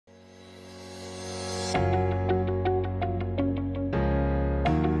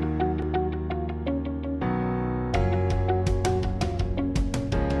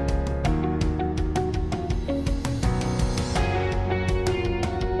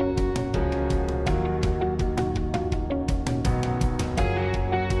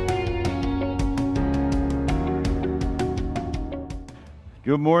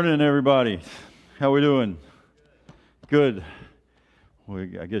Good morning, everybody. How we doing? Good. Well,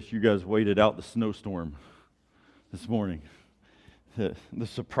 I guess you guys waited out the snowstorm this morning, the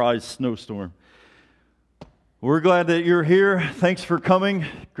surprise snowstorm. We're glad that you're here. Thanks for coming.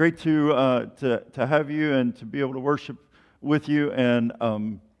 Great to have you and to be able to worship with you.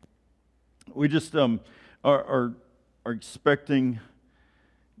 And we just are expecting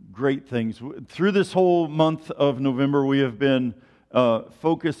great things. Through this whole month of November, we have been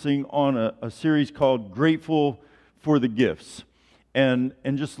focusing on a series called Grateful for the Gifts, and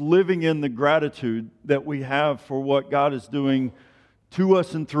just living in the gratitude that we have for what God is doing to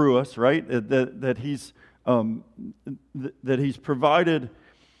us and through us, right? That He's provided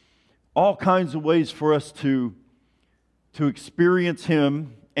all kinds of ways for us to experience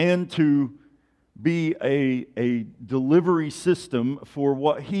Him and to be a delivery system for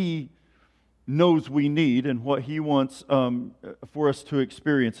what He knows we need and what He wants for us to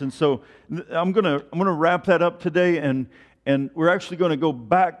experience. And so I'm gonna wrap that up today, and we're actually going to go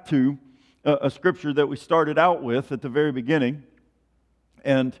back to a scripture that we started out with at the very beginning,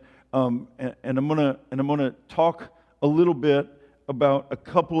 and I'm gonna talk a little bit about a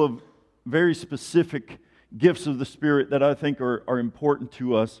couple of very specific gifts of the Spirit that I think are important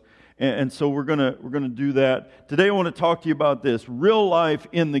to us. And so we're gonna do that today. I want to talk to you about this: real life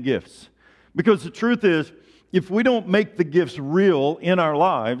in the gifts. Because the truth is, if we don't make the gifts real in our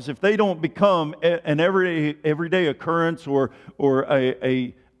lives, if they don't become an everyday occurrence or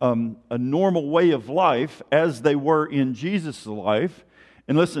a normal way of life as they were in Jesus' life,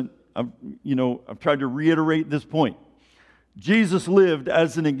 and listen, I've tried to reiterate this point. Jesus lived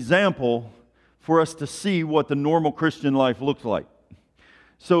as an example for us to see what the normal Christian life looks like.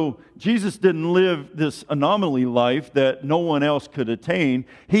 So Jesus didn't live this anomaly life that no one else could attain.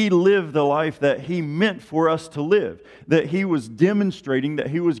 He lived the life that He meant for us to live, that He was demonstrating,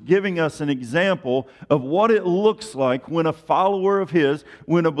 that He was giving us an example of what it looks like when a follower of His,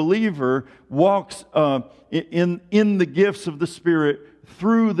 when a believer walks in the gifts of the Spirit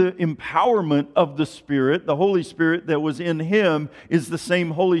through the empowerment of the Spirit. The Holy Spirit that was in Him is the same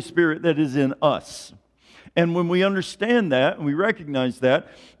Holy Spirit that is in us. And when we understand that, and we recognize that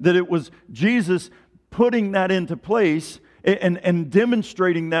it was Jesus putting that into place and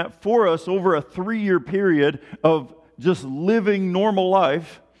demonstrating that for us over a 3-year period of just living normal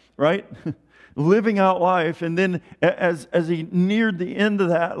life, right? Living out life. And then as He neared the end of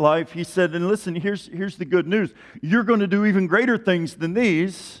that life, He said, and listen, here's the good news. You're going to do even greater things than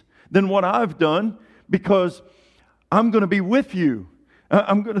these, than what I've done, because I'm going to be with you.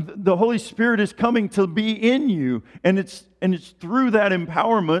 The Holy Spirit is coming to be in you, and it's through that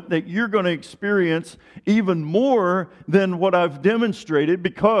empowerment that you're going to experience even more than what I've demonstrated,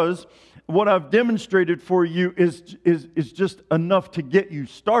 because what I've demonstrated for you is just enough to get you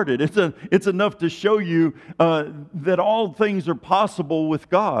started. It's enough to show you that all things are possible with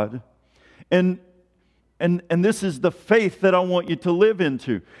God, and this is the faith that I want you to live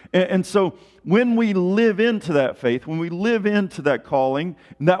into. And so when we live into that faith, when we live into that calling,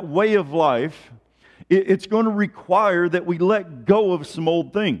 that way of life, it's going to require that we let go of some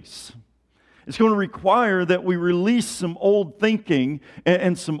old things. It's going to require that we release some old thinking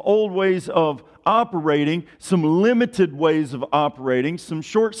and some old ways of operating, some limited ways of operating, some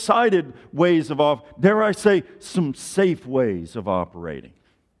short-sighted ways of, dare I say, some safe ways of operating.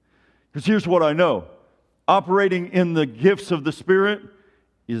 Because here's what I know. Operating in the gifts of the Spirit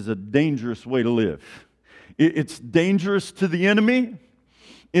is a dangerous way to live. It's dangerous to the enemy.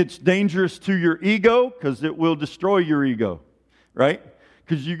 It's dangerous to your ego, because it will destroy your ego, right?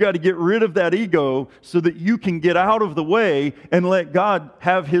 Because you got to get rid of that ego so that you can get out of the way and let God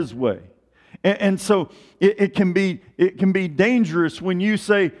have His way. And so it can be dangerous when you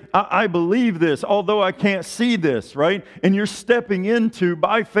say, I believe this, although I can't see this, right? And you're stepping into,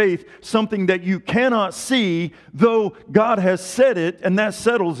 by faith, something that you cannot see, though God has said it, and that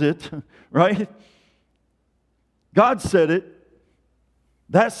settles it, right? God said it,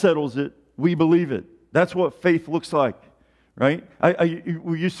 that settles it, we believe it. That's what faith looks like, right? I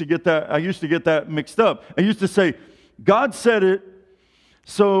used to get that mixed up. I used to say, God said it,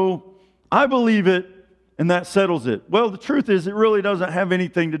 so I believe it, and that settles it. Well, the truth is, it really doesn't have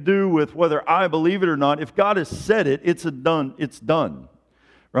anything to do with whether I believe it or not. If God has said it, it's done,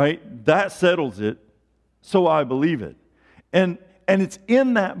 right? That settles it. so I believe it. And it's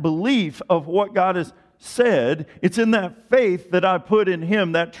in that belief of what God has said, it's in that faith that I put in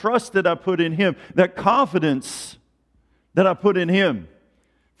Him, that trust that I put in Him, that confidence that I put in Him.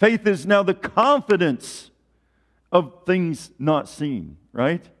 Faith is now the confidence of things not seen,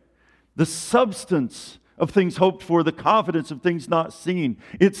 right? The substance of things hoped for, the confidence of things not seen.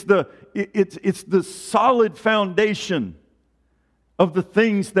 It's the solid foundation of the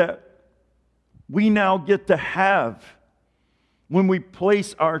things that we now get to have when we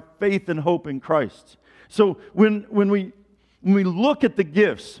place our faith and hope in Christ. So when we look at the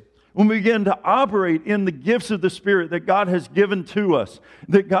gifts, when we begin to operate in the gifts of the Spirit that God has given to us,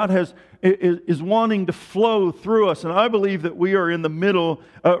 that God is wanting to flow through us, and I believe that we are in the middle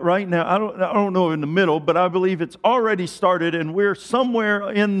right now. I don't know in the middle, but I believe it's already started, and we're somewhere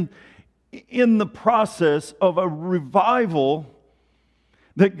in the process of a revival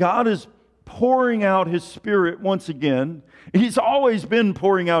that God is pouring out His Spirit once again. He's always been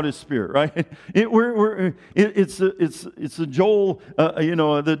pouring out His Spirit, right? It's the Joel,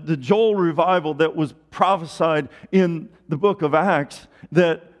 the Joel revival that was prophesied in the book of Acts,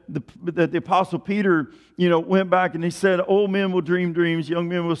 that the Apostle Peter, went back and he said, old men will dream dreams, young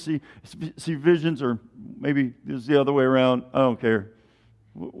men will see visions, or maybe it's the other way around. I don't care.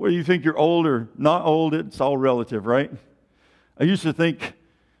 Whether you think you're old or not old, it's all relative, right? I used to think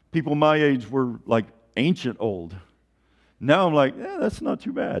people my age were like ancient old. Now I'm like, that's not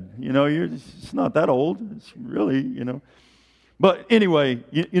too bad. It's not that old. It's really, But anyway,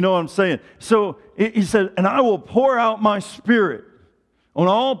 you know what I'm saying. So he said, and I will pour out my Spirit on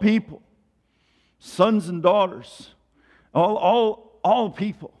all people, sons and daughters, all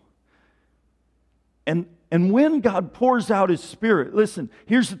people. And when God pours out His Spirit, listen,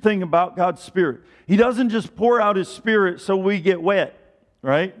 here's the thing about God's Spirit. He doesn't just pour out His Spirit so we get wet.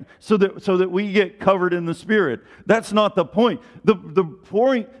 Right? So that we get covered in the Spirit. That's not the point. The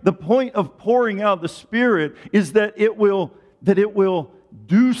point of pouring out the Spirit is that it will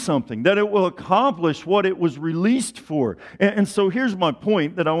do something, that it will accomplish what it was released for. And so here's my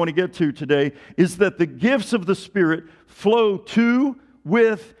point that I want to get to today, is that the gifts of the Spirit flow to,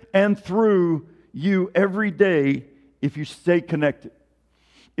 with, and through you every day if you stay connected.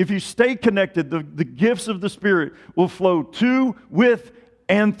 If you stay connected, the gifts of the Spirit will flow to, with,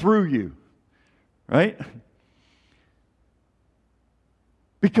 and through you, right?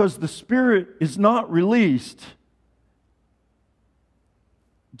 Because the Spirit is not released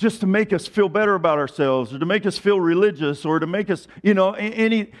just to make us feel better about ourselves, or to make us feel religious, or to make us,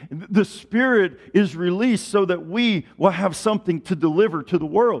 the Spirit is released so that we will have something to deliver to the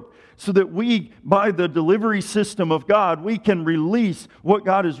world. So that we, by the delivery system of God, we can release what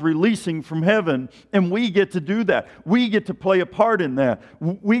God is releasing from heaven. And we get to do that. We get to play a part in that.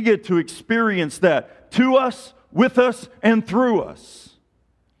 We get to experience that to us, with us, and through us.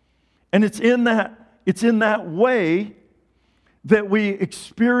 And it's in that way that we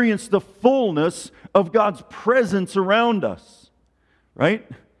experience the fullness of God's presence around us. Right?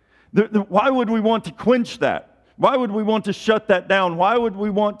 Why would we want to quench that? Why would we want to shut that down? Why would we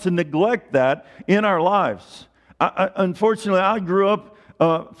want to neglect that in our lives? Unfortunately, I grew up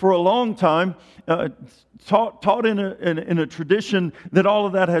for a long time taught in a tradition that all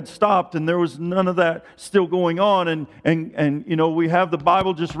of that had stopped, and there was none of that still going on. And we have the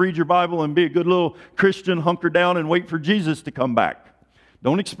Bible. Just read your Bible and be a good little Christian. Hunker down and wait for Jesus to come back.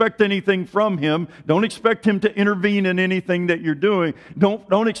 Don't expect anything from Him. Don't expect Him to intervene in anything that you're doing.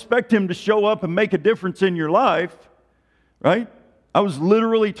 Don't expect Him to show up and make a difference in your life. Right? I was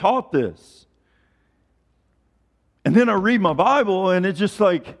literally taught this. And then I read my Bible and it's just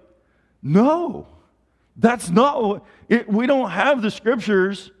like, no, that's not what we don't have the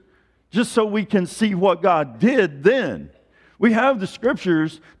Scriptures just so we can see what God did then. We have the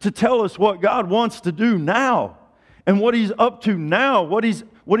Scriptures to tell us what God wants to do now. And what He's up to now, what He's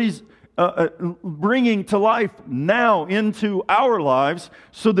bringing to life now into our lives,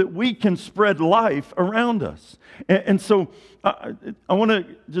 so that we can spread life around us. And so I want to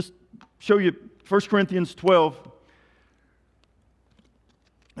just show you 1 Corinthians 12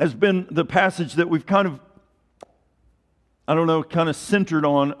 has been the passage that we've kind of centered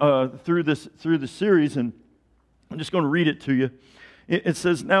on through the series, and I'm just going to read it to you. It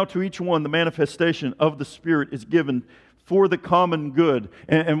says, now to each one the manifestation of the Spirit is given for the common good.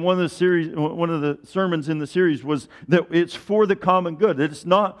 And one of the sermons in the series was that it's for the common good. It's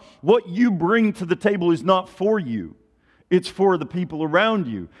not, what you bring to the table is not for you. It's for the people around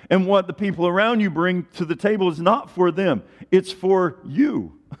you. And what the people around you bring to the table is not for them. It's for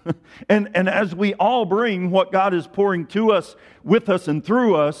you. And as we all bring what God is pouring to us, with us, and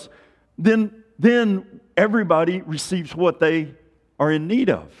through us, then everybody receives what they are in need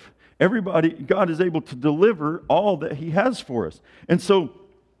of. Everybody, God is able to deliver all that He has for us. And so,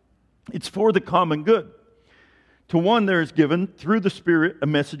 it's for the common good. To one there is given, through the Spirit, a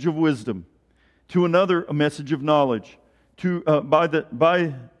message of wisdom. To another, a message of knowledge.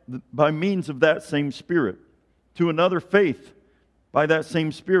 By means of that same Spirit. To another, faith, by that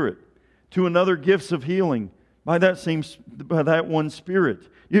same Spirit. To another, gifts of healing, by that one Spirit.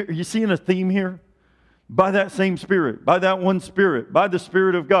 You seeing a theme here? By that same Spirit, by that one Spirit, by the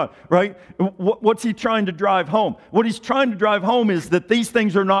Spirit of God, right? What's He trying to drive home? What He's trying to drive home is that these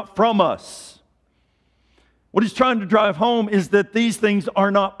things are not from us. What He's trying to drive home is that these things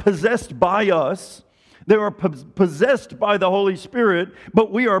are not possessed by us. They are possessed by the Holy Spirit, but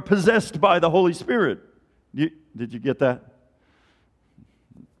we are possessed by the Holy Spirit. Did you get that?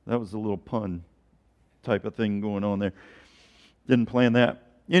 That was a little pun type of thing going on there. Didn't plan that.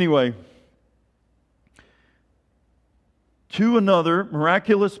 Anyway, to another,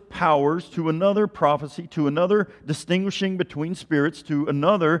 miraculous powers, to another, prophecy, to another, distinguishing between spirits, to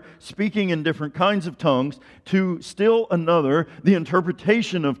another, speaking in different kinds of tongues, to still another, the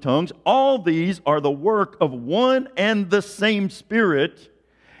interpretation of tongues. All these are the work of one and the same Spirit,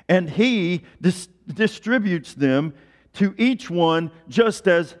 and He distributes them to each one just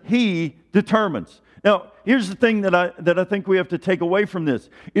as He determines. Now, here's the thing that I think we have to take away from this,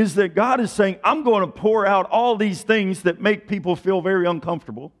 is that God is saying, I'm going to pour out all these things that make people feel very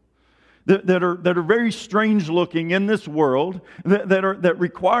uncomfortable, that are very strange looking in this world, that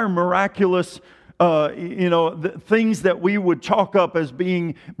require miraculous things that we would chalk up as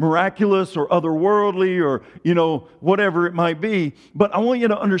being miraculous or otherworldly or, whatever it might be. But I want you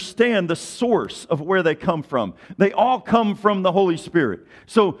to understand the source of where they come from. They all come from the Holy Spirit.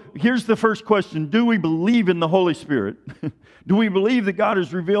 So here's the first question. Do we believe in the Holy Spirit? Do we believe that God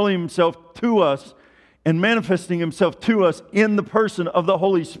is revealing Himself to us and manifesting Himself to us in the person of the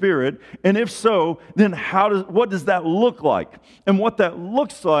Holy Spirit? And if so, then what does that look like? And what that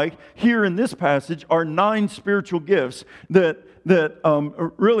looks like here in this passage are 9 spiritual gifts that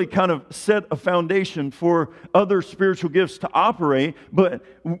really kind of set a foundation for other spiritual gifts to operate. But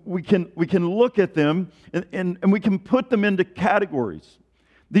we can look at them and we can put them into categories.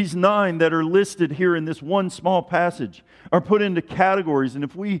 These 9 that are listed here in this one small passage are put into categories, and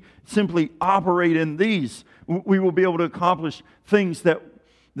if we simply operate in these, we will be able to accomplish things that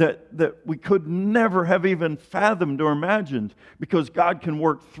we could never have even fathomed or imagined, because God can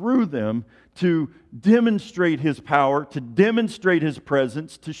work through them to demonstrate His power, to demonstrate His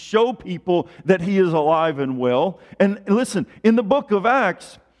presence, to show people that He is alive and well. And listen, in the book of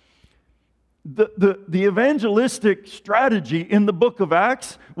Acts, the evangelistic strategy in the book of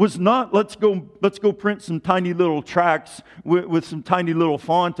Acts was not let's go print some tiny little tracts with some tiny little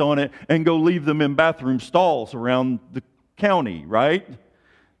font on it and go leave them in bathroom stalls around the county, right?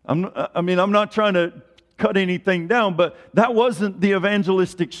 I'm not trying to cut anything down, but that wasn't the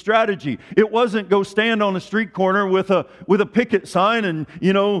evangelistic strategy. It wasn't go stand on a street corner with a picket sign and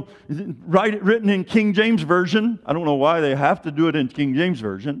written in King James Version. I don't know why they have to do it in King James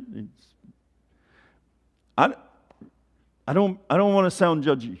Version. I don't want to sound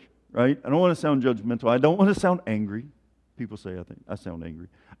judgy, right? I don't want to sound judgmental. I don't want to sound angry. People say I sound angry.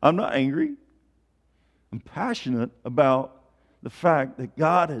 I'm not angry. I'm passionate about the fact that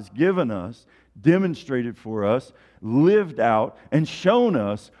God has given us, demonstrated for us, lived out, and shown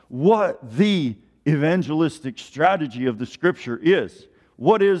us what the evangelistic strategy of the Scripture is.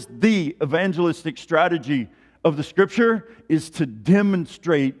 What is the evangelistic strategy of the Scripture? Is to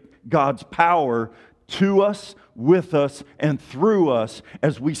demonstrate God's power to us, with us, and through us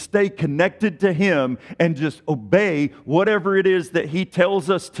as we stay connected to Him and just obey whatever it is that He tells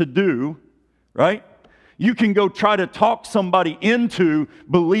us to do, right? You can go try to talk somebody into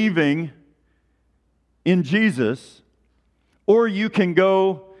believing in Jesus, or you can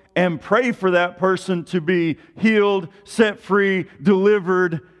go and pray for that person to be healed, set free,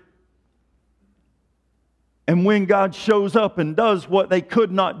 delivered. And when God shows up and does what they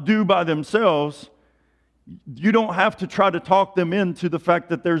could not do by themselves, you don't have to try to talk them into the fact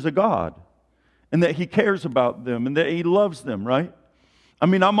that there's a God and that He cares about them and that He loves them, right?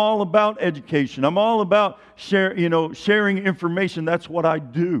 I'm all about education. I'm all about sharing information. That's what I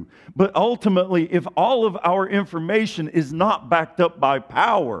do. But ultimately, if all of our information is not backed up by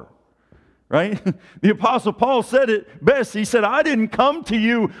power, right? The Apostle Paul said it best. He said, I didn't come to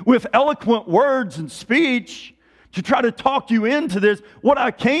you with eloquent words and speech to try to talk you into this. What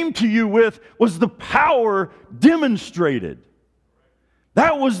I came to you with was the power demonstrated.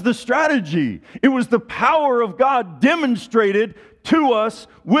 That was the strategy. It was the power of God demonstrated to us,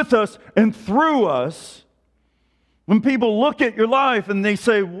 with us, and through us When people look at your life and they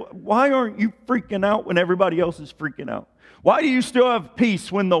say, why aren't you freaking out when everybody else is freaking out? Why do you still have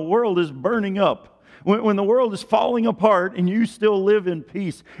peace when the world is burning up? When the world is falling apart and you still live in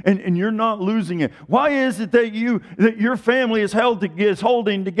peace and you're not losing it? Why is it that your family is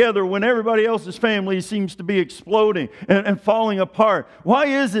holding together when everybody else's family seems to be exploding and falling apart? Why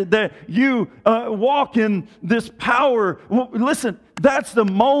is it that you walk in this power? Well, listen, that's the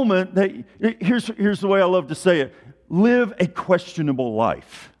moment that, here's the way I love to say it, live a questionable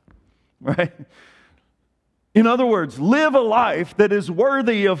life, right? In other words, live a life that is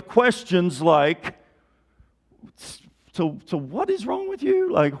worthy of questions like, so what is wrong with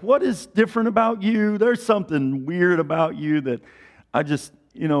you? Like, what is different about you? There's something weird about you that I just,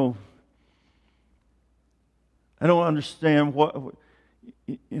 I don't understand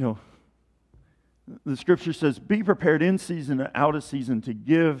the Scripture says, be prepared in season and out of season to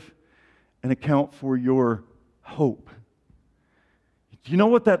give an account for your hope. Do you know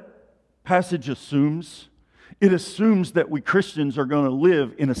what that passage assumes? It assumes that we Christians are going to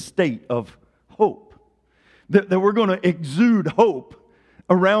live in a state of hope. That we're going to exude hope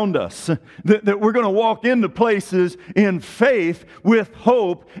around us. That we're going to walk into places in faith with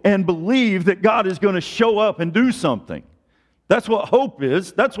hope and believe that God is going to show up and do something. That's what hope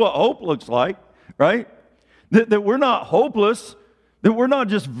is. That's what hope looks like, right? That we're not hopeless. That we're not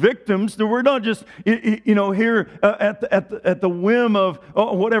just victims, that we're not just, here at the whim of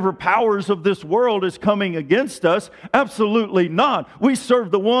whatever powers of this world is coming against us. Absolutely not. We serve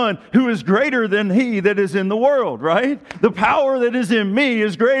the one who is greater than he that is in the world, right? The power that is in me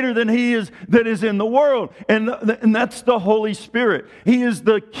is greater than that is in the world. And that's the Holy Spirit. He is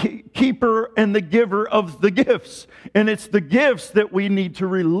the keeper and the giver of the gifts. And it's the gifts that we need to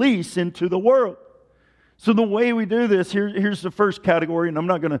release into the world. So the way we do this, here's the first category, and I'm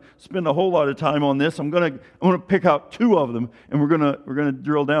not going to spend a whole lot of time on this. I'm going to pick out two of them, and we're going to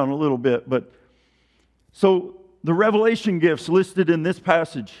drill down a little bit. But so the revelation gifts listed in this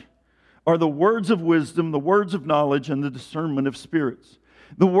passage are the words of wisdom, the words of knowledge, and the discernment of spirits.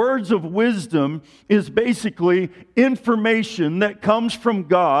 The words of wisdom is basically information that comes from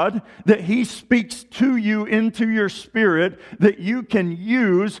God, that He speaks to you into your spirit, that you can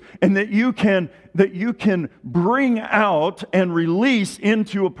use and that you can bring out and release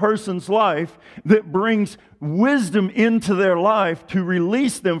into a person's life, that brings wisdom into their life to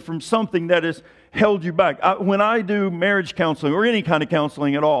release them from something that has held you back. When I do marriage counseling or any kind of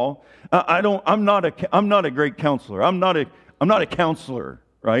counseling at all, I'm not a great counselor. I'm not a counselor,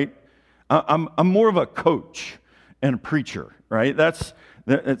 right? I'm more of a coach and a preacher, right?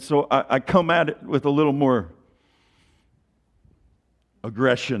 So I come at it with a little more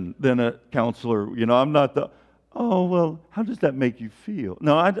aggression than a counselor. I'm not how does that make you feel?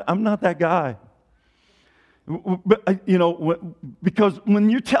 No, I'm not that guy. But, because when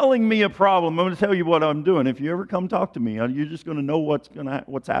you're telling me a problem, I'm going to tell you what I'm doing. If you ever come talk to me, you're just going to know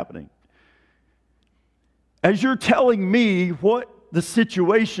what's happening. As you're telling me what the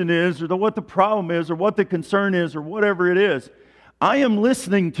situation is, or what the problem is, or what the concern is, or whatever it is, I am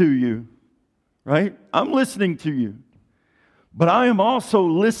listening to you, right? I'm listening to you. But I am also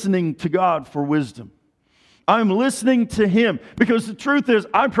listening to God for wisdom. I'm listening to Him, because the truth is,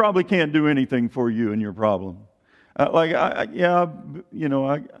 I probably can't do anything for you and your problem. As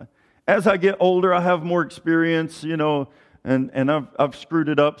I get older, I have more experience, and I've screwed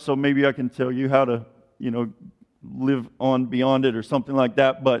it up, so maybe I can tell you how to, live on beyond it or something like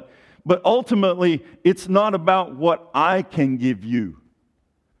that. But ultimately, it's not about what I can give you,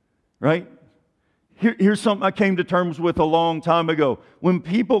 right? Here's something I came to terms with a long time ago. When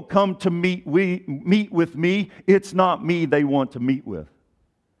people come to meet with me, it's not me they want to meet with.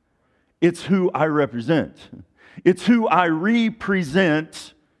 It's who I represent. It's who I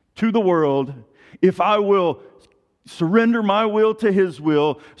represent to the world. If I will surrender my will to His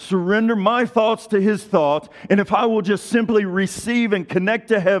will, surrender my thoughts to His thoughts, and if I will just simply receive and connect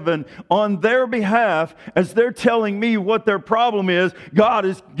to heaven on their behalf as they're telling me what their problem is, God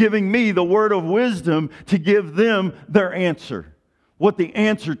is giving me the word of wisdom to give them their answer, what the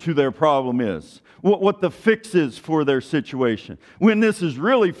answer to their problem is, what the fix is for their situation. When this is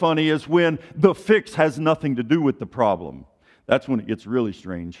really funny is when the fix has nothing to do with the problem. That's when it gets really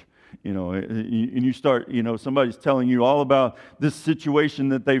strange. And you start, somebody's telling you all about this situation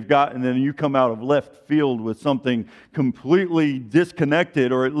that they've got, and then you come out of left field with something completely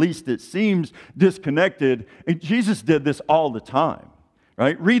disconnected, or at least it seems disconnected. And Jesus did this all the time,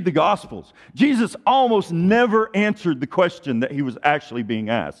 right? Read the Gospels. Jesus almost never answered the question that He was actually being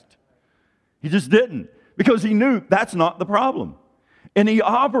asked. He just didn't, because He knew that's not the problem. And he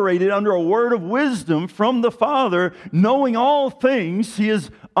operated under a word of wisdom from the Father, knowing all things. He is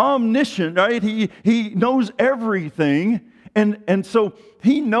omniscient, right? He knows everything. And so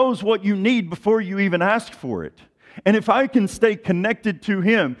he knows what you need before you even ask for it. And if I can stay connected to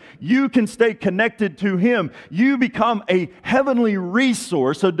him, you can stay connected to him. You become a heavenly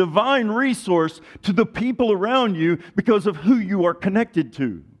resource, a divine resource to the people around you because of who you are connected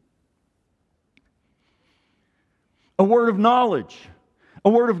to. A word of knowledge. A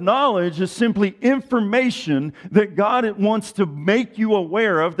word of knowledge is simply information that God wants to make you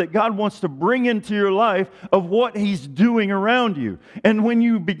aware of, that God wants to bring into your life of what he's doing around you. And when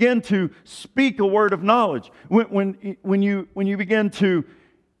you begin to speak a word of knowledge, when you begin to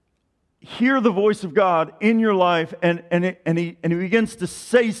hear the voice of God in your life and he begins to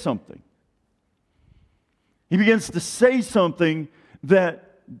say something, he begins to say something that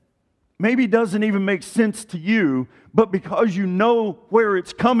maybe doesn't even make sense to you, but because you know where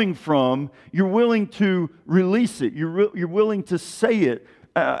it's coming from, you're willing to release it. You're willing to say it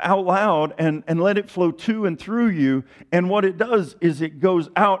out loud and let it flow to and through you. And what it does is it goes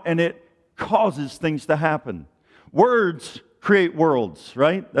out and it causes things to happen. Words create worlds,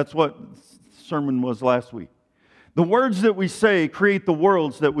 right? That's what the sermon was last week. The words that we say create the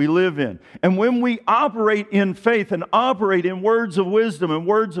worlds that we live in. And when we operate in faith and operate in words of wisdom and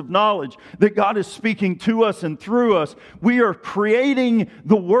words of knowledge that God is speaking to us and through us, we are creating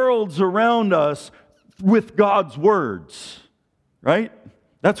the worlds around us with God's words, right?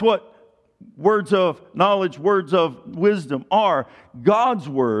 That's what words of knowledge, words of wisdom are. God's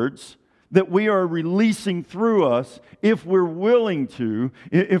words that we are releasing through us if we're willing to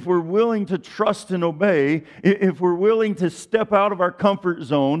trust and obey, if we're willing to step out of our comfort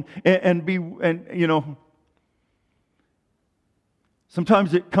zone and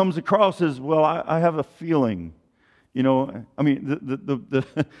sometimes it comes across as, well, I have a feeling. I mean,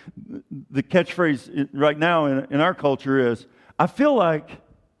 the catchphrase right now in our culture is, I feel like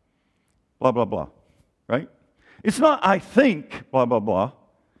blah, blah, blah, right? It's not I think blah, blah, blah.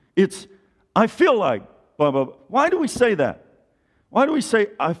 It's I feel like blah, blah, blah. Why do we say that? Why do we say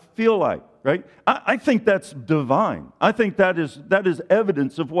I feel like, right? I think that's divine. I think that is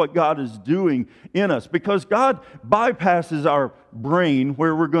evidence of what God is doing in us, because God bypasses our brain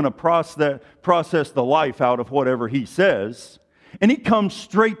where we're going to process the life out of whatever he says, and he comes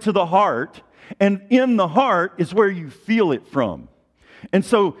straight to the heart, and in the heart is where you feel it from. And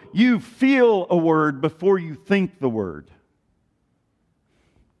so you feel a word before you think the word.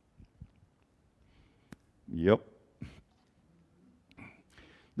 Yep.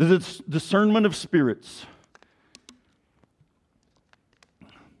 The discernment of spirits.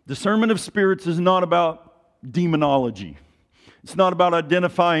 Discernment of spirits is not about demonology. It's not about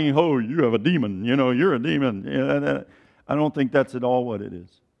identifying, oh, you have a demon, you're a demon. I don't think that's at all what it is.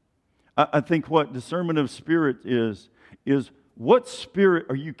 I think what discernment of spirit is what spirit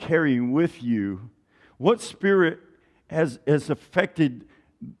are you carrying with you? What spirit has affected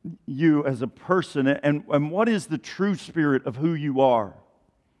you as a person, and what is the true spirit of who you are,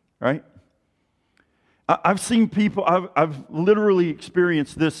 right? I've seen people, I've literally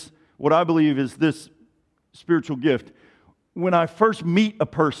experienced this, what I believe is this spiritual gift. When I first meet a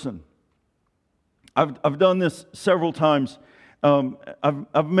person, I've done this several times.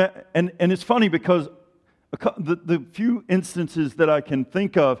 I've met, and it's funny because the few instances that I can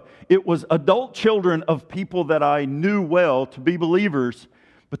think of, it was adult children of people that I knew well to be believers,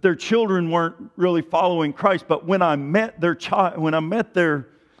 but their children weren't really following Christ. But when I met their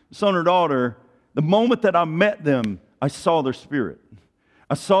son or daughter, the moment that I met them, I saw their spirit.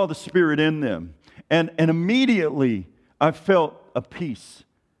 I saw the spirit in them. And immediately I felt a peace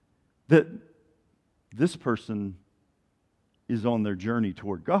that this person is on their journey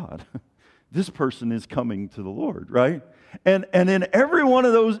toward God. This person is coming to the Lord, right? And in every one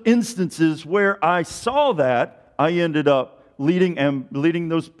of those instances where I saw that, I ended up leading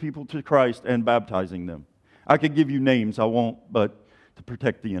those people to Christ and baptizing them. I could give you names, I won't, but to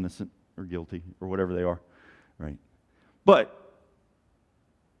protect the innocent or guilty or whatever they are, right? But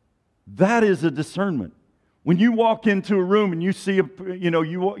that is a discernment. When you walk into a room and you see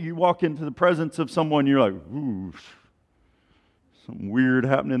you walk into the presence of someone, you're like, ooh, something weird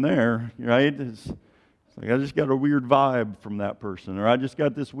happening there, right? It's like I just got a weird vibe from that person, or I just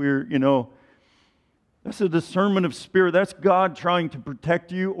got this weird, That's a discernment of spirit. That's God trying to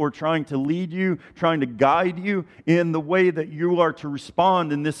protect you or trying to lead you, trying to guide you in the way that you are to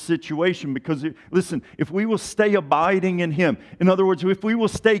respond in this situation. Because, listen, if we will stay abiding in Him, in other words, if we will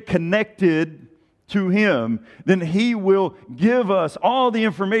stay connected to Him, then He will give us all the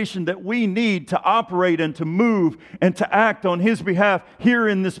information that we need to operate and to move and to act on His behalf here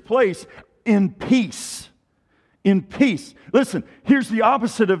in this place in peace. In peace. Listen, here's the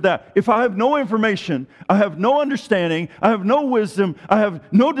opposite of that. If I have no information, I have no understanding, I have no wisdom, I have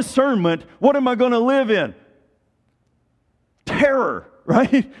no discernment, what am I going to live in? Terror.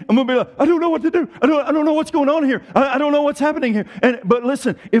 Right? I'm going to be like, I don't know what to do. I don't know what's going on here. I don't know what's happening here. But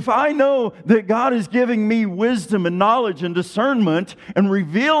listen, if I know that God is giving me wisdom and knowledge and discernment and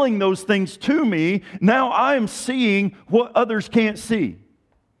revealing those things to me, now I am seeing what others can't see.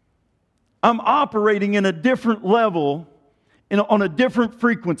 I'm operating in a different level, on a different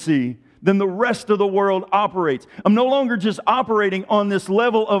frequency than the rest of the world operates. I'm no longer just operating on this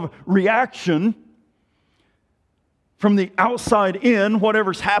level of reaction. From the outside in,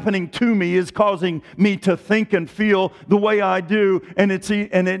 whatever's happening to me is causing me to think and feel the way I do, and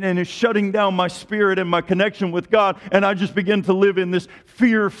it's shutting down my spirit and my connection with God, and I just begin to live in this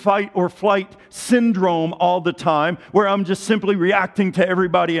fear, fight, or flight syndrome all the time, where I'm just simply reacting to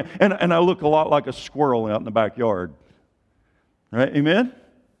everybody, and I look a lot like a squirrel out in the backyard. Right? Amen?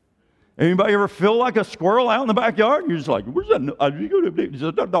 Anybody ever feel like a squirrel out in the backyard? You're just like, where's that? There's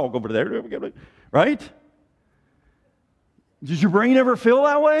a dog over there. Right? Does your brain ever feel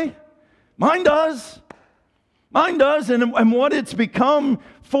that way? Mine does. Mine does. And what it's become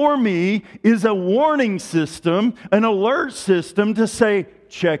for me is a warning system, an alert system to say,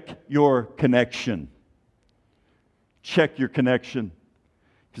 check your connection. Check your connection.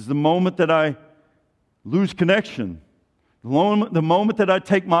 Because the moment that I lose connection, the moment that I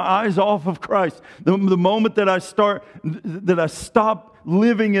take my eyes off of Christ, the moment that I stop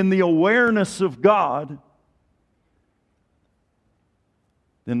living in the awareness of God,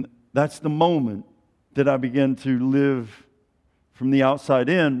 then that's the moment that I begin to live from the outside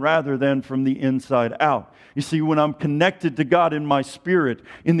in rather than from the inside out. You see, when I'm connected to God in my spirit,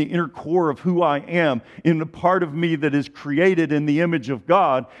 in the inner core of who I am, in the part of me that is created in the image of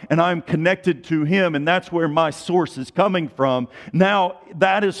God, and I'm connected to Him, and that's where my source is coming from, now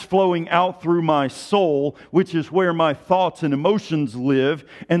that is flowing out through my soul, which is where my thoughts and emotions live.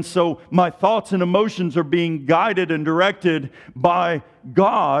 And so my thoughts and emotions are being guided and directed by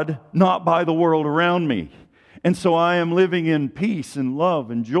God, not by the world around me. And so I am living in peace and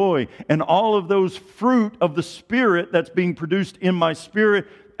love and joy, and all of those fruit of the Spirit that's being produced in my spirit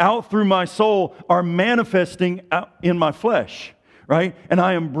out through my soul are manifesting out in my flesh, right? And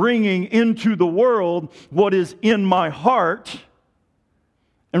I am bringing into the world what is in my heart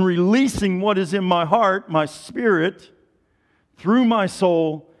and releasing what is in my heart, my spirit, through my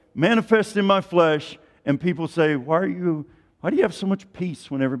soul, manifest in my flesh. And people say, why do you have so much peace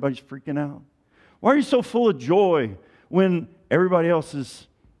when everybody's freaking out? Why are you so full of joy when everybody else is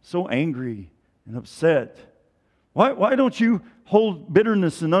so angry and upset? Why don't you hold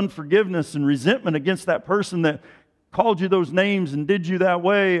bitterness and unforgiveness and resentment against that person that called you those names and did you that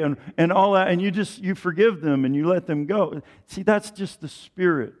way and all that, and you forgive them and you let them go? See, that's just the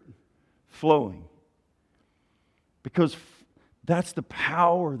Spirit flowing. Because that's the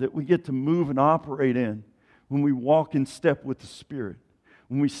power that we get to move and operate in when we walk in step with the Spirit,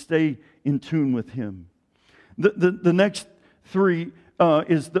 when we stay in tune with Him. The next three are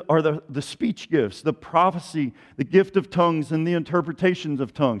the speech gifts, the prophecy, the gift of tongues, and the interpretations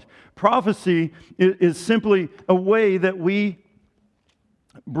of tongues. Prophecy is simply a way that we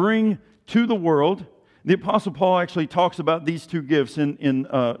bring to the world. The Apostle Paul actually talks about these two gifts in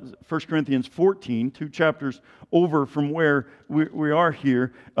 1 Corinthians 14, 2 chapters over from where we are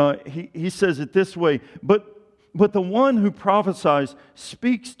here. He says it this way, But the one who prophesies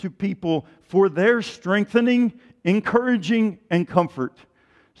speaks to people for their strengthening, encouraging, and comfort.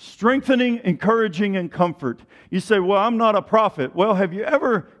 Strengthening, encouraging, and comfort. You say, well, I'm not a prophet. Well, have you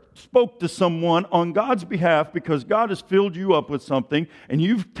ever spoke to someone on God's behalf because God has filled you up with something and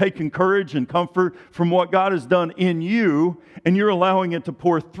you've taken courage and comfort from what God has done in you, and you're allowing it to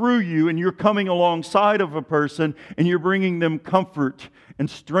pour through you, and you're coming alongside of a person and you're bringing them comfort and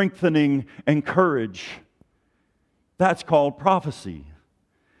strengthening and courage? That's called prophecy.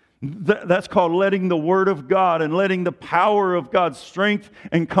 That's called letting the Word of God and letting the power of God's strength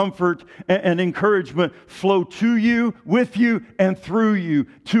and comfort and encouragement flow to you, with you, and through you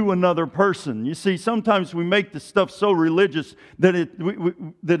to another person. You see, sometimes we make this stuff so religious that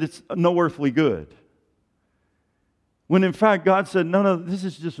it's no earthly good. When in fact God said, no, this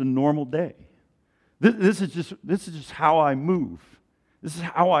is just a normal day. This is just how I move. This is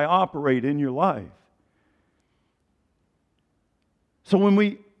how I operate in your life. So when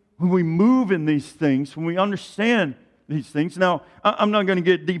we move in these things, when we understand these things. Now, I'm not going to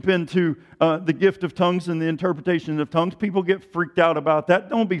get deep into the gift of tongues and the interpretation of tongues. People get freaked out about that.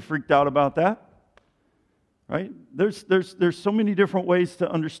 Don't be freaked out about that. Right? There's so many different ways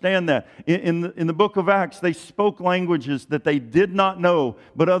to understand that. In the book of Acts, they spoke languages that they did not know,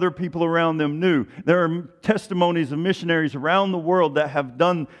 but other people around them knew. There are testimonies of missionaries around the world that have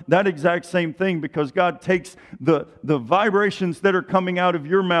done that exact same thing, because God takes the vibrations that are coming out of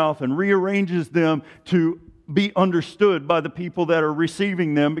your mouth and rearranges them to be understood by the people that are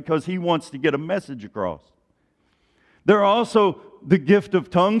receiving them, because He wants to get a message across. There are also the gift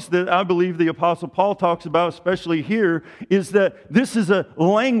of tongues that I believe the Apostle Paul talks about, especially here, is that this is a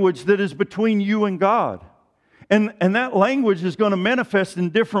language that is between you and God. And that language is going to manifest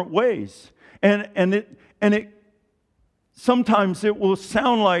in different ways. And it sometimes it will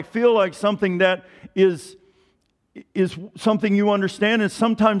feel like something that is something you understand, and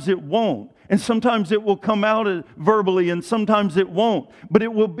sometimes it won't. And sometimes it will come out verbally, and sometimes it won't. But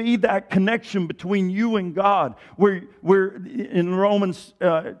it will be that connection between you and God, where in Romans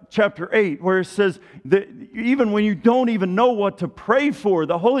chapter 8, where it says that even when you don't even know what to pray for,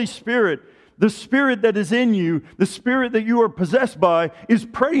 the Holy Spirit, the Spirit that is in you, the Spirit that you are possessed by, is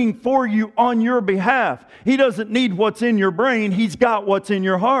praying for you on your behalf. He doesn't need what's in your brain. He's got what's in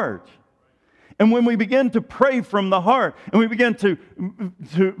your heart. And when we begin to pray from the heart, and we begin to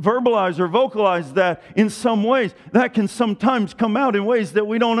verbalize or vocalize that in some ways, that can sometimes come out in ways that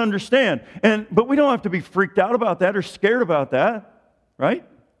we don't understand. But we don't have to be freaked out about that or scared about that, right?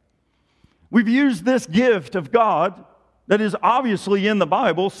 We've used this gift of God that is obviously in the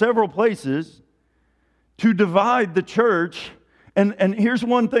Bible, several places, to divide the church. And here's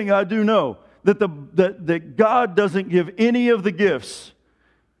one thing I do know, that God doesn't give any of the gifts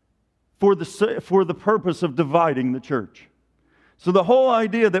for the purpose of dividing the church. So the whole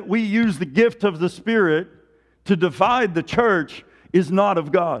idea that we use the gift of the Spirit to divide the church is not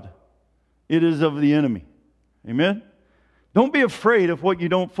of God. It is of the enemy. Amen? Don't be afraid of what you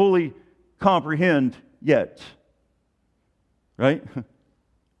don't fully comprehend yet. Right?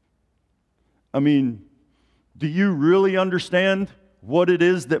 I mean, do you really understand what it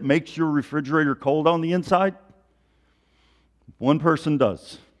is that makes your refrigerator cold on the inside? One person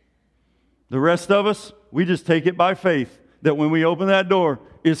does. The rest of us, we just take it by faith that when we open that door,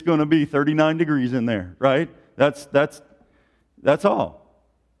 it's going to be 39 degrees in there, right? That's all.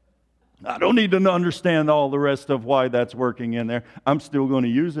 I don't need to understand all the rest of why that's working in there. I'm still going to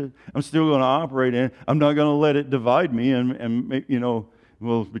use it. I'm still going to operate in it. I'm not going to let it divide me and you know,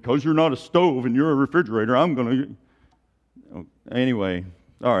 well, because you're not a stove and you're a refrigerator, I'm going to... Anyway,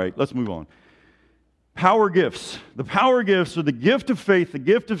 all right, let's move on. Power gifts. The power gifts are the gift of faith, the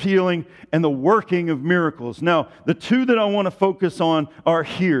gift of healing, and the working of miracles. Now, the two that I want to focus on are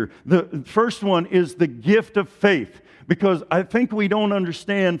here. The first one is the gift of faith, because I think we don't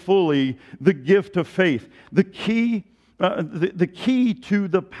understand fully the gift of faith. The key to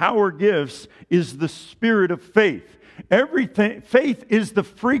the power gifts is the spirit of faith. Faith is the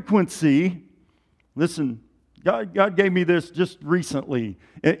frequency. Listen, God gave me this just recently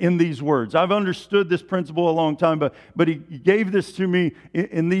in these words. I've understood this principle a long time, but He gave this to me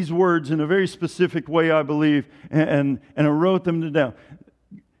in these words in a very specific way, I believe, and I wrote them down.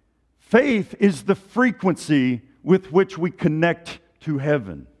 Faith is the frequency with which we connect to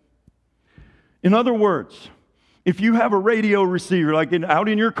heaven. In other words, if you have a radio receiver, like out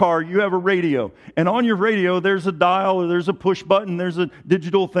in your car, you have a radio. And on your radio, there's a dial, or there's a push button, there's a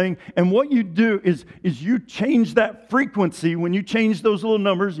digital thing. And what you do is you change that frequency. When you change those little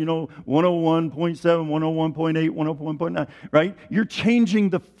numbers, you know, 101.7, 101.8, 101.9, right? You're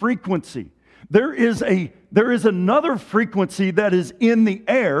changing the frequency. There is another frequency that is in the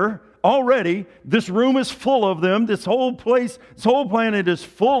air already. This room is full of them. This whole planet is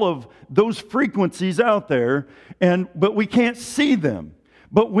full of those frequencies out there, but we can't see them.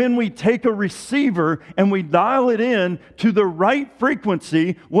 But when we take a receiver and we dial it in to the right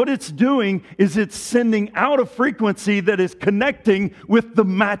frequency, what it's doing is it's sending out a frequency that is connecting with the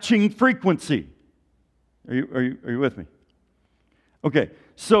matching frequency. Are you with me? Okay,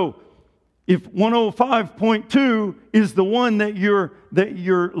 so if 105.2 is the one that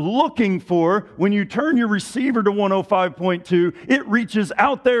you're looking for, when you turn your receiver to 105.2, it reaches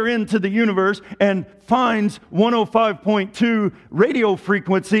out there into the universe and finds 105.2 radio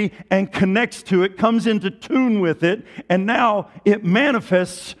frequency and connects to it, comes into tune with it, and now it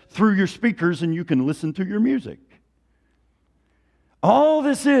manifests through your speakers and you can listen to your music. All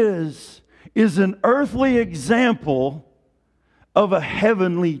this is an earthly example of a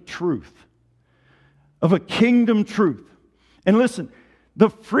heavenly truth, of a kingdom truth. And listen, The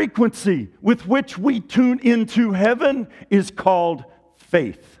frequency with which we tune into heaven is called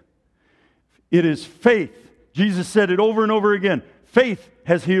faith. It is faith. Jesus said it over and over again. Faith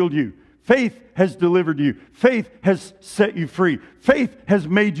has healed you. Faith has delivered you. Faith has set you free. Faith has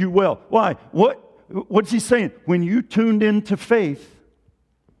made you well. Why? What's he saying? When you tuned into faith,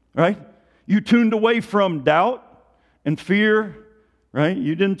 right? You tuned away from doubt and fear, right?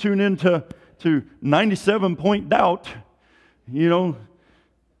 You didn't tune into 97-point doubt,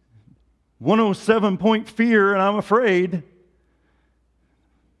 107-point fear, and I'm afraid.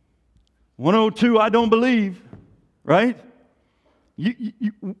 102, I don't believe, right?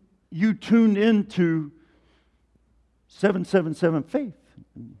 You tuned into 777 faith.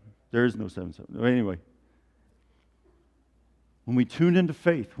 There is no 777. Anyway, when we tune into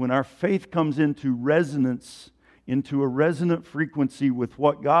faith, when our faith comes into resonance, into a resonant frequency with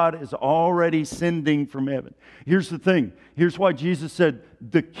what God is already sending from heaven. Here's the thing. Here's why Jesus said,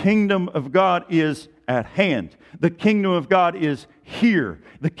 the kingdom of God is at hand. The kingdom of God is here.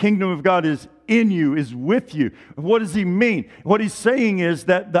 The kingdom of God is in you, is with you. What does he mean? What he's saying is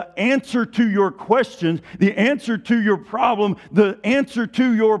that the answer to your questions, the answer to your problem, the answer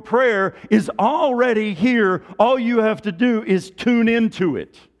to your prayer is already here. All you have to do is tune into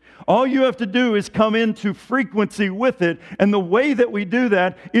it. All you have to do is come into frequency with it, and the way that we do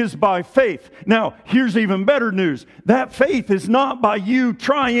that is by faith. Now, here's even better news. That faith is not by you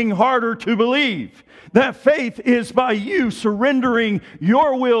trying harder to believe. That faith is by you surrendering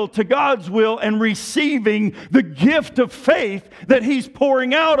your will to God's will and receiving the gift of faith that He's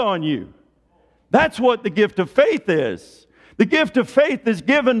pouring out on you. That's what the gift of faith is. The gift of faith is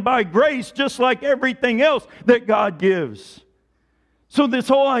given by grace just like everything else that God gives. So this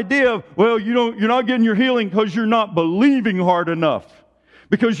whole idea of, well, you're not getting your healing because you're not believing hard enough.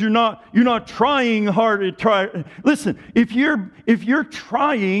 Because you're not trying hard to try. Listen, if you're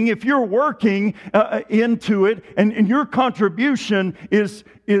trying, if you're working into it, and your contribution is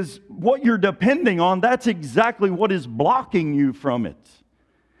what you're depending on, that's exactly what is blocking you from it.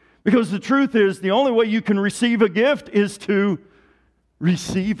 Because the truth is, the only way you can receive a gift is to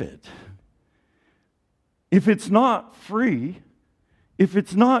receive it. If it's not free, if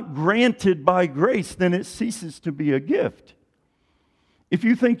it's not granted by grace, then it ceases to be a gift. If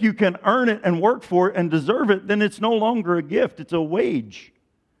you think you can earn it and work for it and deserve it, then it's no longer a gift, it's a wage.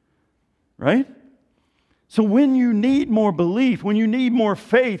 Right? So when you need more belief, when you need more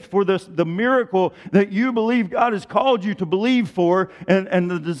faith for the miracle that you believe God has called you to believe for,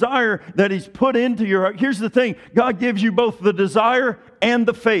 and the desire that He's put into your heart, here's the thing, God gives you both the desire and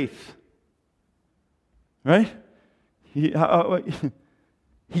the faith. Right?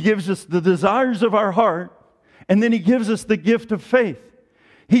 He gives us the desires of our heart, and then He gives us the gift of faith.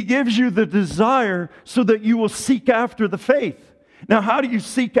 He gives you the desire so that you will seek after the faith. Now, how do you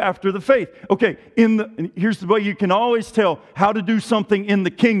seek after the faith? Okay, here's the way you can always tell how to do something in the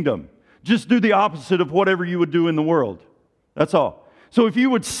kingdom. Just do the opposite of whatever you would do in the world. That's all. So if you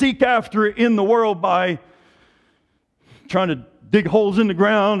would seek after it in the world by trying to dig holes in the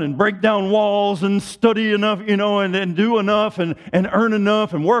ground and break down walls and study enough, and do enough and earn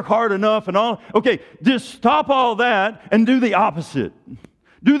enough and work hard enough and all. Okay, just stop all that and do the opposite.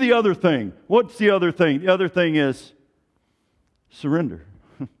 Do the other thing. What's the other thing? The other thing is surrender.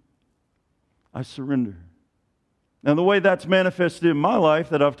 I surrender. Now, the way that's manifested in my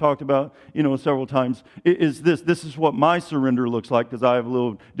life that I've talked about, several times is this. This is what my surrender looks like because I have a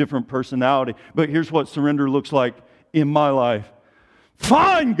little different personality. But here's what surrender looks like in my life.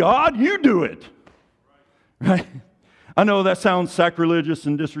 Fine, God, you do it. Right? I know that sounds sacrilegious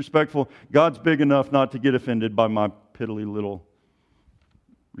and disrespectful. God's big enough not to get offended by my piddly little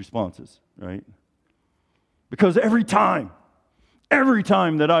responses, right? Because every time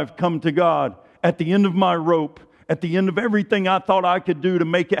that I've come to God at the end of my rope, at the end of everything I thought I could do to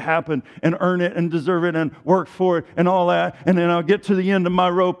make it happen and earn it and deserve it and work for it and all that, and then I'll get to the end of my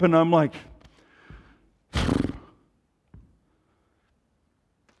rope and I'm like,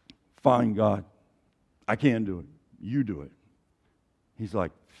 fine, God, I can't do it. You do it. He's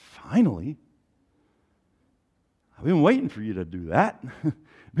like, finally? I've been waiting for you to do that.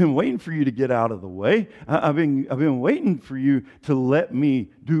 I've been waiting for you to get out of the way. I've been waiting for you to let me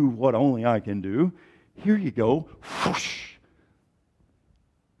do what only I can do. Here you go. Whoosh.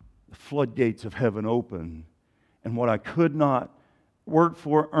 The floodgates of heaven open. And what I could not work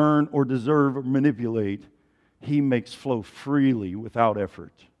for, earn, or deserve, or manipulate, He makes flow freely without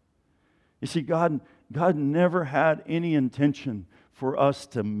effort. You see, God never had any intention for us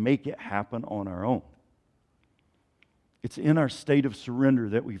to make it happen on our own. It's in our state of surrender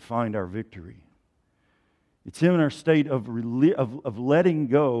that we find our victory. It's in our state of letting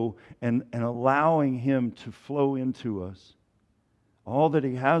go and allowing Him to flow into us. All that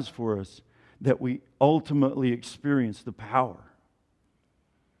He has for us, that we ultimately experience the power.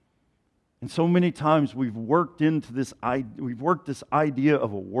 And so many times we've worked this idea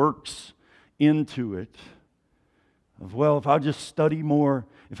of a works into it. Of, well, if I'll just study more,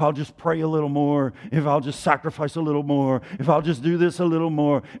 if I'll just pray a little more, if I'll just sacrifice a little more, if I'll just do this a little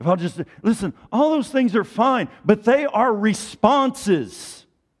more, if I'll just... Listen, all those things are fine, but they are responses.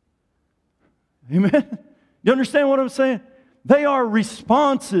 Amen? You understand what I'm saying? They are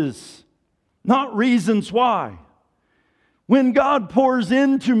responses, not reasons why. When God pours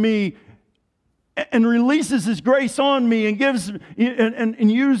into me and releases His grace on me and gives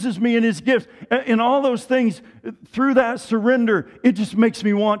and uses me in His gifts, and all those things, through that surrender, it just makes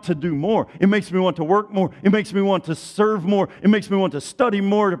me want to do more. It makes me want to work more. It makes me want to serve more. It makes me want to study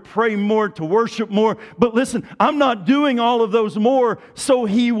more, to pray more, to worship more. But listen, I'm not doing all of those more so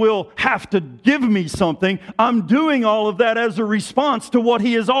He will have to give me something. I'm doing all of that as a response to what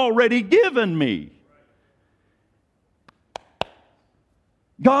He has already given me.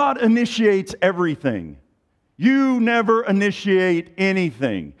 God initiates everything. You never initiate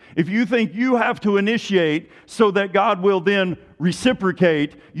anything. If you think you have to initiate so that God will then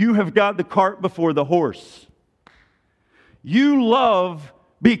reciprocate, you have got the cart before the horse. You love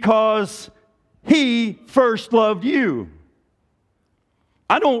because He first loved you.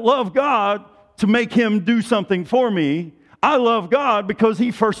 I don't love God to make Him do something for me. I love God because He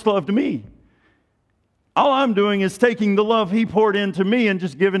first loved me. All I'm doing is taking the love He poured into me and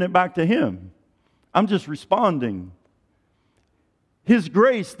just giving it back to Him. I'm just responding. His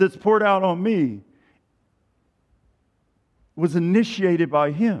grace that's poured out on me was initiated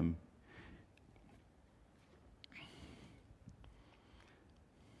by Him.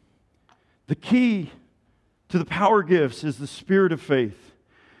 The key to the power gifts is the spirit of faith.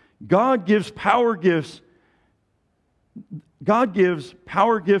 God gives power gifts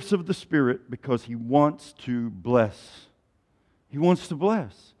of the Spirit because He wants to bless. He wants to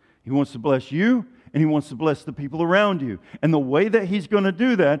bless. He wants to bless you, and He wants to bless the people around you. And the way that He's going to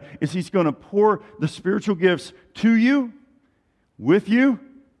do that is He's going to pour the spiritual gifts to you, with you,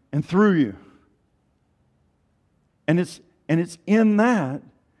 and through you. And it's in that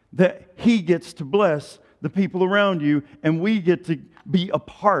He gets to bless the people around you, and we get to be a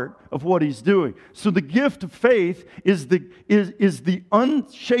part of what He's doing. So the gift of faith is the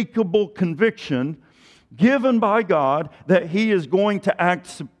unshakable conviction given by God that He is going to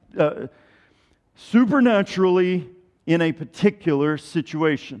act supernaturally in a particular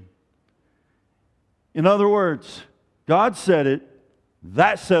situation. In other words, God said it,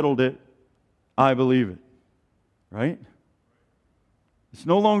 that settled it, I believe it. Right? It's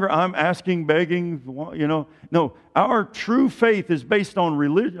no longer I'm asking, begging, No, our true faith is based on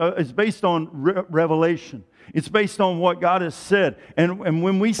revelation. It's based on what God has said. And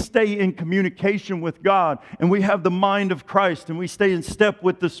when we stay in communication with God and we have the mind of Christ and we stay in step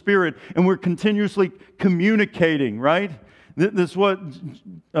with the Spirit and we're continuously communicating, right? This is what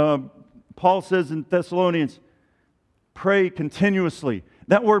Paul says in Thessalonians, pray continuously.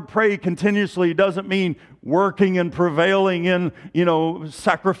 That word pray continuously doesn't mean working and prevailing in,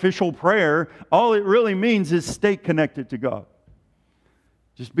 sacrificial prayer. All it really means is stay connected to God.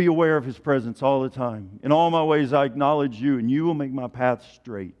 Just be aware of His presence all the time. In all my ways I acknowledge You, and You will make my path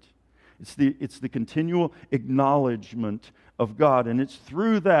straight. It's the continual acknowledgement of God, and it's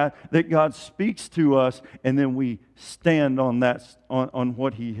through that God speaks to us, and then we stand on that, on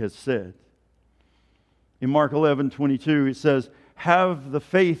what He has said. In Mark 11:22, it says, Have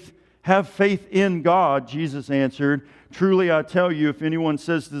faith in God, Jesus answered. Truly I tell you, if anyone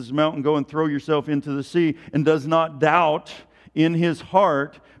says to this mountain, go and throw yourself into the sea, and does not doubt in his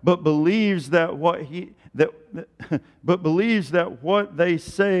heart, but believes that what they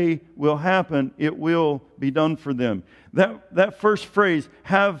say will happen, it will be done for them. That first phrase,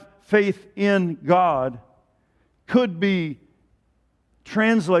 have faith in God, could be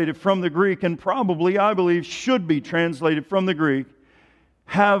translated from the Greek, and probably, I believe, should be translated from the Greek,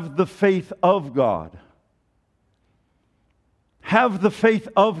 have the faith of God. Have the faith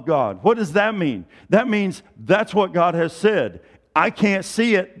of God. What does that mean? That means that's what God has said. I can't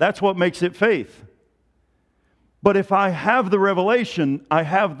see it. That's what makes it faith. But if I have the revelation, I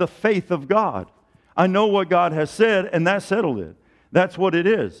have the faith of God. I know what God has said, and that settled it. That's what it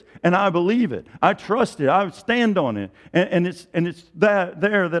is. And I believe it. I trust it. I stand on it. And it's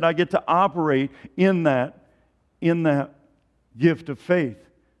that I get to operate in that gift of faith.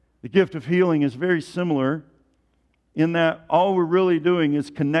 The gift of healing is very similar in that all we're really doing is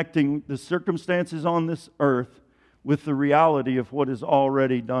connecting the circumstances on this earth with the reality of what is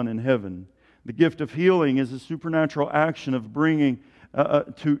already done in heaven. The gift of healing is a supernatural action of bringing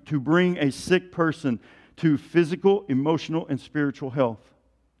to bring a sick person to physical, emotional, and spiritual health.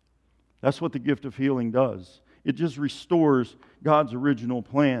 That's what the gift of healing does. It just restores God's original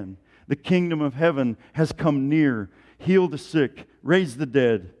plan. The kingdom of heaven has come near. Heal the sick, raise the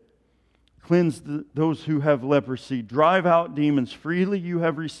dead, cleanse those who have leprosy, drive out demons. Freely you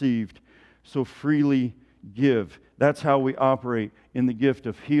have received, so freely give. That's how we operate in the gift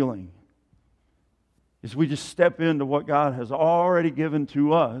of healing. Is we just step into what God has already given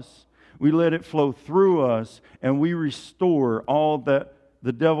to us. We let it flow through us, and we restore all that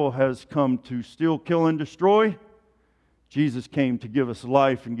the devil has come to steal, kill, and destroy. Jesus came to give us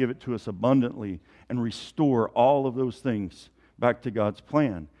life and give it to us abundantly and restore all of those things back to God's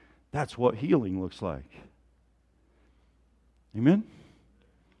plan. That's what healing looks like. Amen?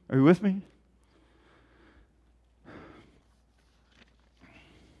 Are you with me?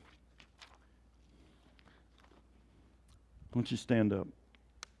 Why don't you stand up?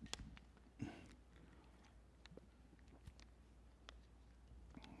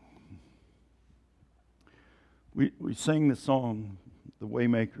 We sang the song, The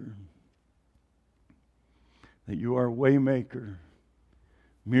Waymaker, that you are Waymaker,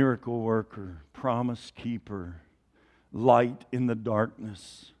 miracle worker, promise keeper, light in the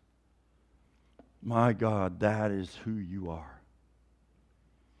darkness. My God, that is who you are.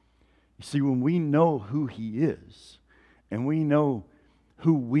 You see, when we know who He is, and we know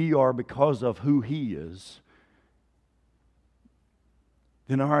who we are because of who He is,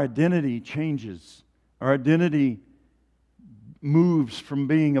 then our identity changes. Our identity moves from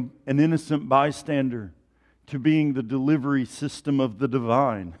being an innocent bystander to being the delivery system of the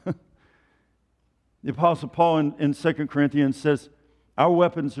divine. The Apostle Paul in 2 Corinthians says, our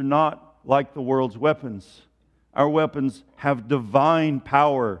weapons are not like the world's weapons. Our weapons have divine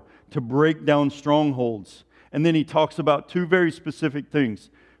power to break down strongholds. And then he talks about two very specific things,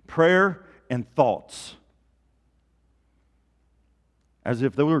 prayer and thoughts. As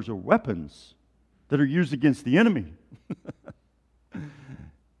if those are weapons that are used against the enemy.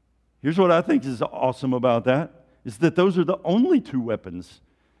 Here's what I think is awesome about that, is that those are the only two weapons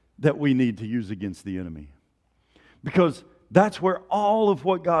that we need to use against the enemy. Because that's where all of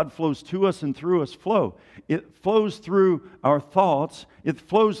what God flows to us and through us flow. It flows through our thoughts. It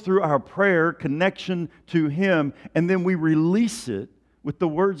flows through our prayer, connection to Him. And then we release it with the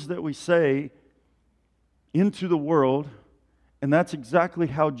words that we say into the world. And that's exactly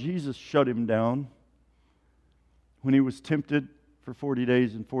how Jesus shut him down when he was tempted for 40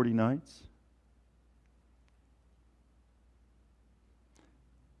 days and 40 nights.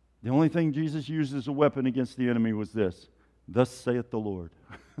 The only thing Jesus used as a weapon against the enemy was this: thus saith the Lord.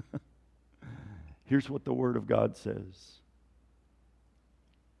 Here's what the Word of God says.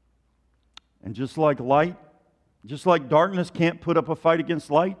 And just like darkness can't put up a fight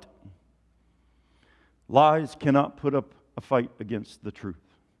against light, lies cannot put up a fight against the truth.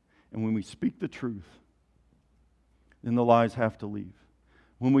 And when we speak the truth, then the lies have to leave.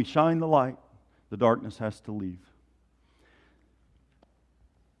 When we shine the light, the darkness has to leave.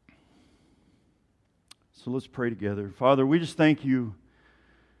 So let's pray together. Father, we just thank You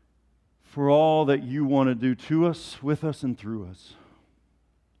for all that You want to do to us, with us, and through us.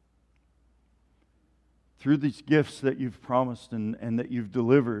 Through these gifts that You've promised and that You've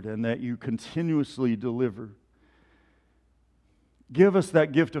delivered and that You continuously deliver. Give us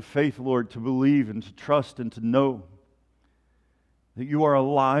that gift of faith, Lord, to believe and to trust and to know that You are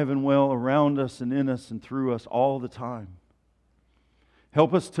alive and well around us and in us and through us all the time.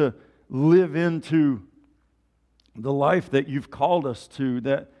 Help us to live into the life that You've called us to,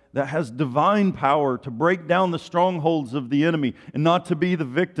 that has divine power to break down the strongholds of the enemy, and not to be the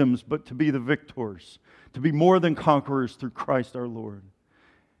victims, but to be the victors, to be more than conquerors through Christ our Lord.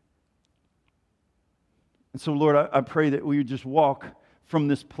 And so, Lord, I pray that we would just walk from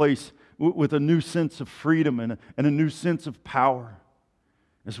this place with a new sense of freedom and a new sense of power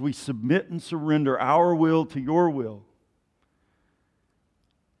as we submit and surrender our will to Your will.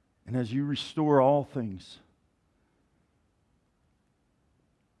 And as You restore all things,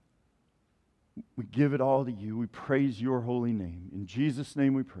 we give it all to You. We praise Your holy name. In Jesus'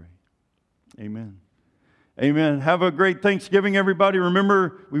 name we pray. Amen. Amen. Have a great Thanksgiving, everybody.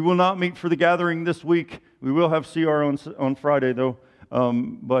 Remember, we will not meet for the gathering this week. We will have CR on Friday, though.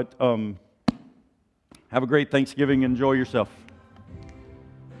 But have a great Thanksgiving. Enjoy yourself.